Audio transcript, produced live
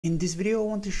In this video, I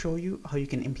want to show you how you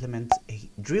can implement a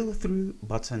drill through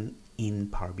button in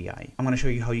Power BI. I'm going to show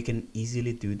you how you can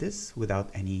easily do this without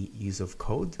any use of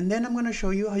code. And then I'm going to show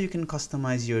you how you can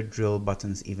customize your drill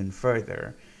buttons even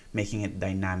further, making it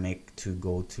dynamic to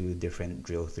go to different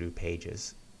drill through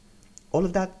pages. All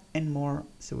of that and more.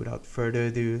 So without further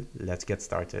ado, let's get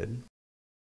started.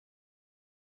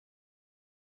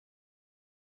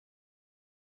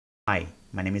 Hi,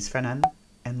 my name is Fernan,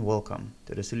 and welcome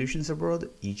to the Solutions Abroad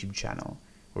YouTube channel,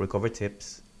 where we cover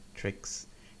tips, tricks,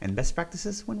 and best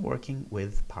practices when working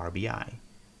with Power BI.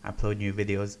 I upload new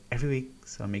videos every week,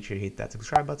 so make sure you hit that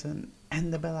subscribe button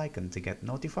and the bell icon to get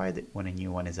notified when a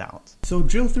new one is out. So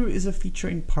drill through is a feature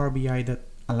in Power BI that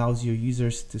allows your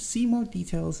users to see more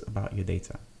details about your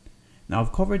data. Now,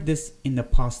 I've covered this in the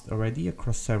past already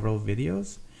across several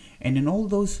videos, and in all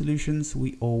those solutions,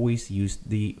 we always used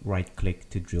the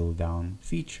right-click to drill down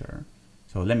feature.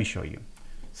 So let me show you.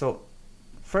 So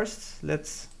first,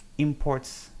 let's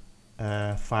import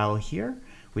a file here,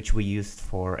 which we used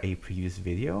for a previous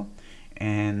video.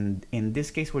 And in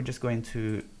this case, we're just going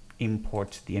to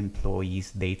import the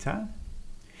employees data,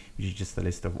 which is just a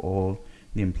list of all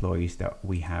the employees that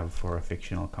we have for a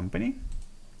fictional company.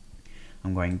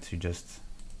 I'm going to just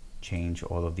change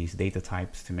all of these data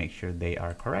types to make sure they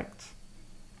are correct.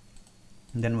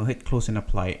 And then we'll hit close and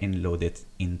apply and load it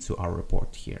into our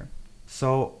report here.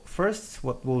 So first,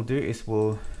 what we'll do is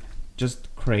we'll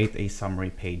just create a summary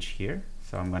page here.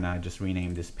 So I'm gonna just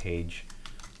rename this page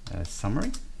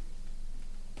summary,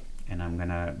 and I'm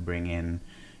gonna bring in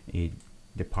a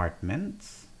department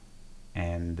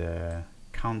and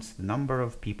count the number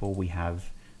of people we have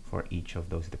for each of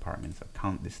those departments. So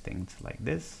count distinct like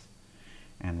this,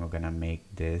 and we're gonna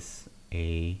make this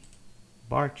a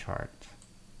bar chart,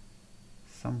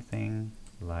 something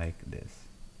like this.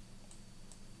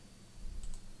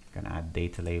 Gonna add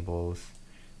data labels.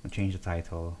 We'll change the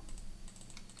title,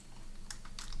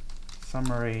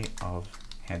 summary of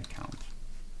headcount.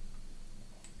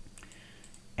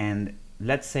 And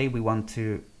let's say we want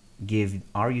to give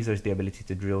our users the ability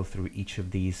to drill through each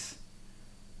of these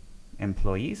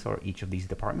employees or each of these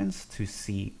departments to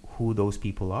see who those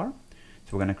people are.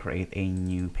 So we're gonna create a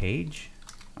new page,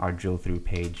 our drill through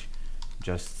page,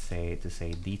 just say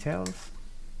details,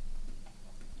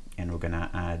 and we're gonna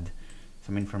add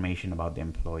some information about the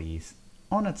employees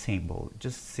on a table,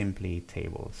 just simply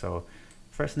table. So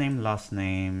first name, last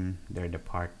name, their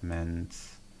department,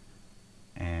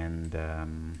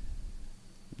 and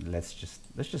let's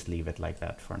just leave it like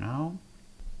that for now.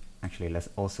 Actually, let's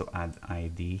also add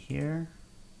ID here.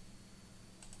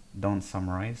 Don't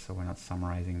summarize, so we're not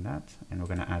summarizing that. And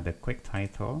we're gonna add a quick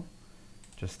title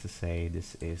just to say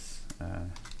this is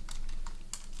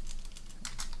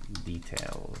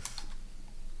details.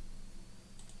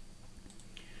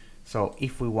 So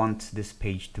if we want this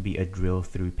page to be a drill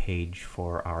through page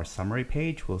for our summary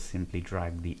page, we'll simply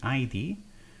drag the ID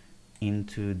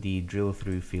into the drill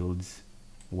through fields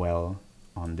well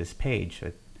on this page.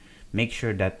 So make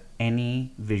sure that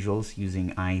any visuals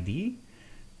using ID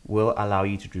will allow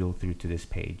you to drill through to this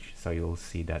page. So you'll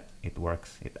see that it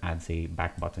works. It adds a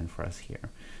back button for us here.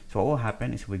 So what will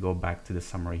happen is we go back to the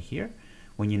summary here.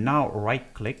 When you now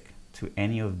right click to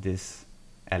any of this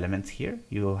elements here,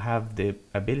 you'll have the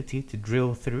ability to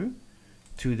drill through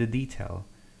to the detail.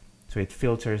 So it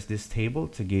filters this table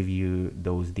to give you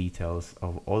those details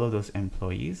of all of those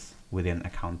employees within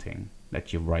accounting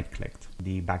that you've right clicked.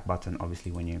 The back button,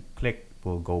 obviously, when you click,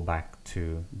 will go back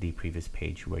to the previous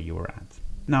page where you were at.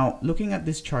 Now, looking at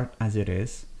this chart as it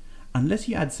is, unless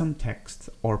you add some text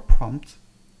or prompt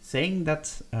saying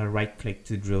that a right click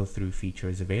to drill through feature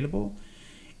is available,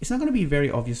 it's not going to be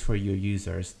very obvious for your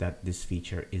users that this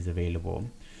feature is available.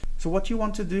 So what you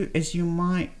want to do is you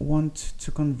might want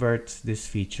to convert this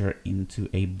feature into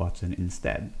a button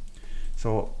instead.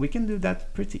 So we can do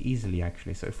that pretty easily,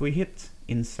 actually. So if we hit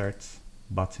insert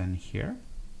button here,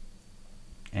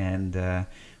 and we're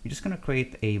just going to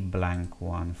create a blank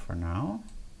one for now.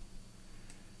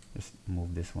 Just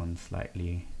move this one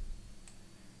slightly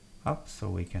up so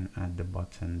we can add the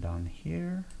button down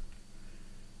here.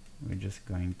 We're just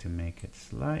going to make it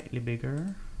slightly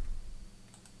bigger.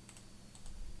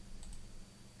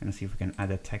 Gonna see if we can add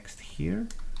a text here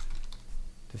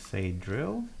to say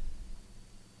drill.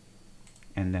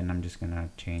 And then I'm just gonna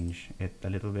change it a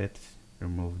little bit,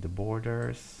 remove the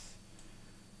borders,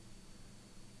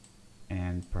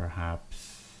 and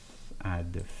perhaps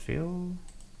add the fill.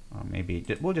 Or maybe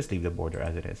we'll just leave the border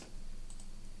as it is.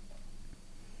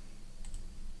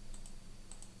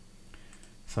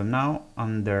 So now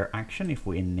under action, if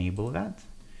we enable that,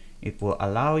 it will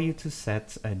allow you to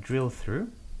set a drill through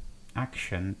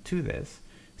action to this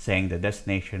saying the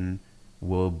destination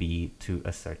will be to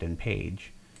a certain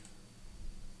page.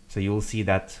 So you'll see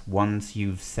that once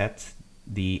you've set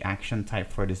the action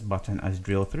type for this button as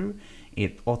drill through,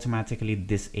 it automatically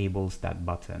disables that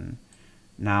button.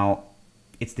 Now,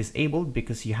 it's disabled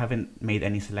because you haven't made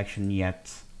any selection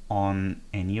yet on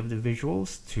any of the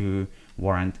visuals to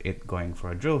warrant it going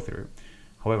for a drill through.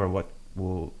 However, what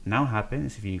will now happen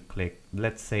is if you click,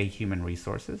 let's say, human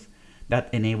resources, that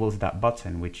enables that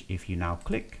button, which if you now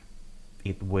click,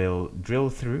 it will drill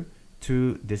through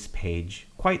to this page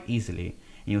quite easily.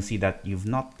 And you'll see that you've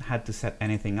not had to set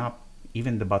anything up,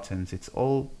 even the buttons, it's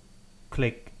all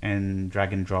click and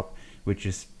drag and drop, which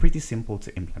is pretty simple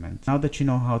to implement. Now that you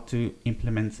know how to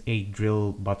implement a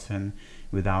drill button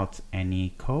without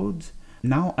any code,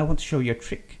 now I want to show you a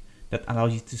trick that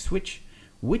allows you to switch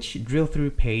which drill through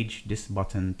page this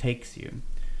button takes you.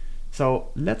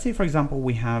 So let's say, for example,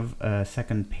 we have a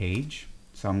second page.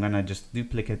 So I'm gonna just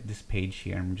duplicate this page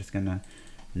here. I'm just gonna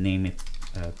name it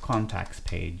contacts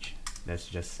page, let's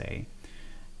just say.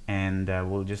 And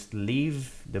we'll just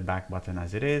leave the back button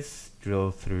as it is,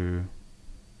 drill through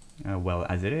well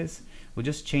as it is. We'll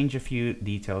just change a few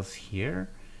details here.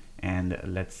 And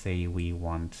let's say we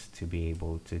want to be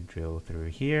able to drill through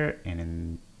here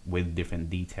and with different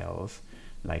details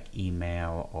like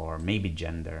email or maybe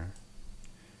gender.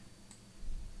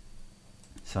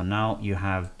 So now you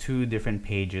have two different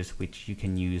pages which you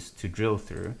can use to drill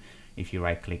through. If you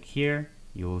right click here,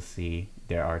 you will see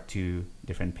there are two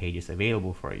different pages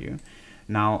available for you.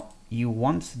 Now you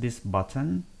want this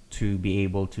button to be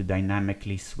able to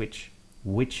dynamically switch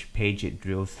which page it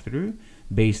drills through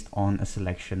based on a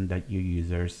selection that your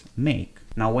users make.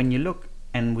 Now when you look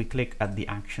and we click at the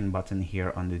action button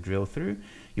here on the drill through,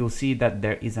 you'll see that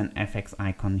there is an FX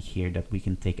icon here that we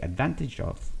can take advantage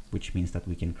of, which means that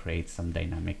we can create some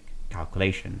dynamic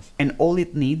calculations. And all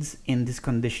it needs in this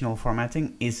conditional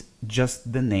formatting is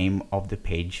just the name of the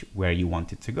page where you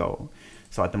want it to go.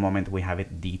 So at the moment we have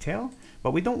it detail,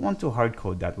 but we don't want to hard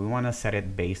code that. We want to set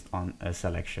it based on a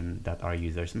selection that our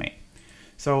users make.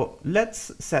 So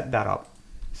let's set that up.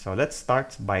 So let's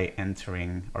start by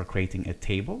entering or creating a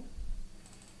table,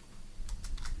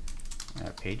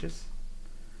 pages.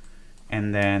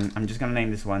 And then I'm just gonna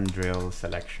name this one drill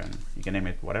selection. You can name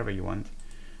it whatever you want.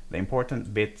 The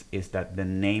important bit is that the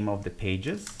name of the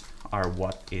pages are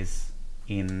what is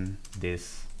in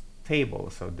this table.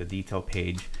 So the detail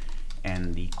page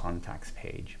and the contacts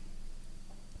page.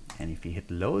 And if you hit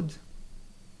load,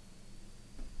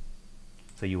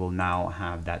 so you will now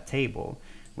have that table,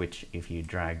 which if you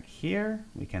drag here,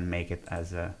 we can make it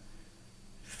as a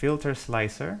filter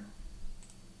slicer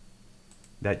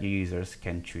that your users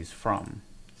can choose from.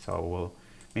 So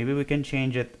maybe we can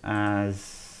change it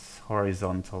as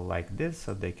horizontal like this,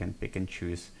 so they can pick and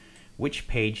choose which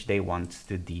page they want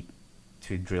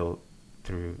to drill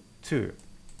through to.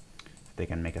 They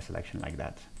can make a selection like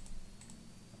that.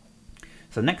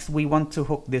 So next we want to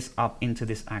hook this up into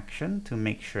this action to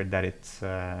make sure that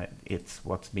it's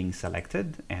what's being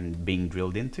selected and being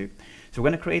drilled into. So we're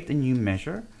going to create a new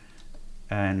measure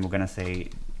and we're going to say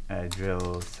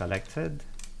drill selected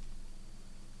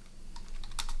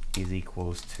is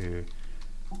equals to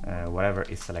whatever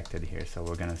is selected here. So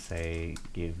we're going to say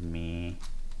give me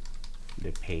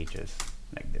the pages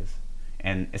like this.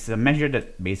 And it's a measure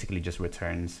that basically just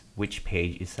returns which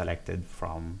page is selected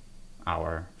from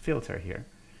our filter here.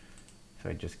 So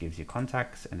it just gives you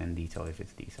contacts and then detail if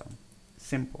it's detail.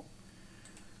 Simple.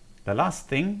 The last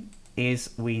thing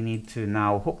is we need to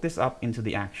now hook this up into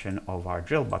the action of our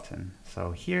drill button.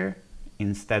 So here,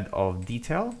 instead of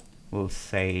detail, we'll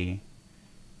say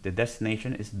the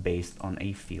destination is based on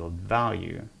a field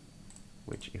value,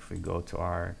 which if we go to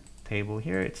our table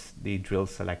here, it's the drill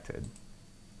selected.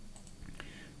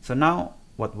 So now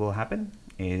what will happen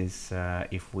is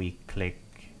if we click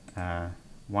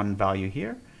one value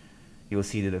here, you will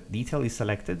see that the detail is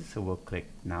selected. So we'll click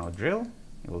now drill.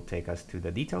 It will take us to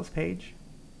the details page.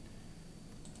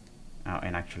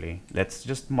 And actually, let's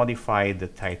just modify the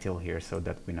title here so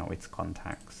that we know it's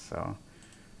contacts. So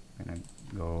I'm gonna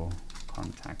go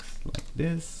contacts like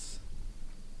this.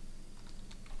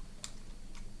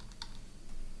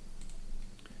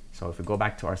 So if we go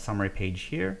back to our summary page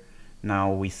here,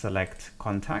 now we select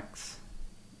contacts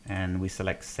and we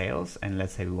select sales, and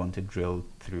let's say we want to drill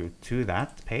through to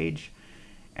that page,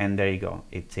 and there you go,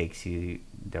 it takes you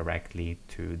directly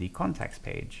to the contacts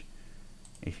page.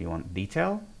 If you want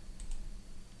detail,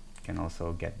 you can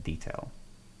also get detail.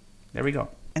 There we go.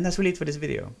 And that's really it for this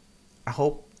video. I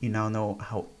hope you now know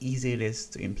how easy it is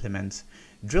to implement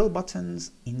drill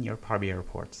buttons in your Power BI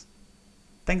reports.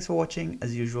 Thanks for watching.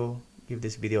 As usual, give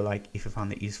this video a like if you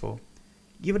found it useful.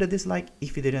 Give it a dislike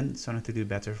if you didn't, so I know to do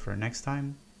better for next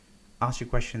time. Ask your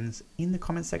questions in the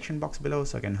comment section box below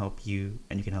so I can help you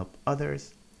and you can help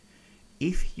others.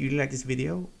 If you like this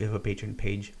video, we have a Patreon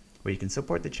page where you can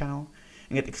support the channel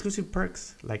and get exclusive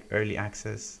perks like early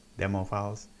access, demo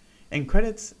files, and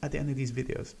credits at the end of these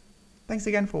videos. Thanks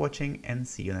again for watching and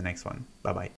see you in the next one. Bye bye.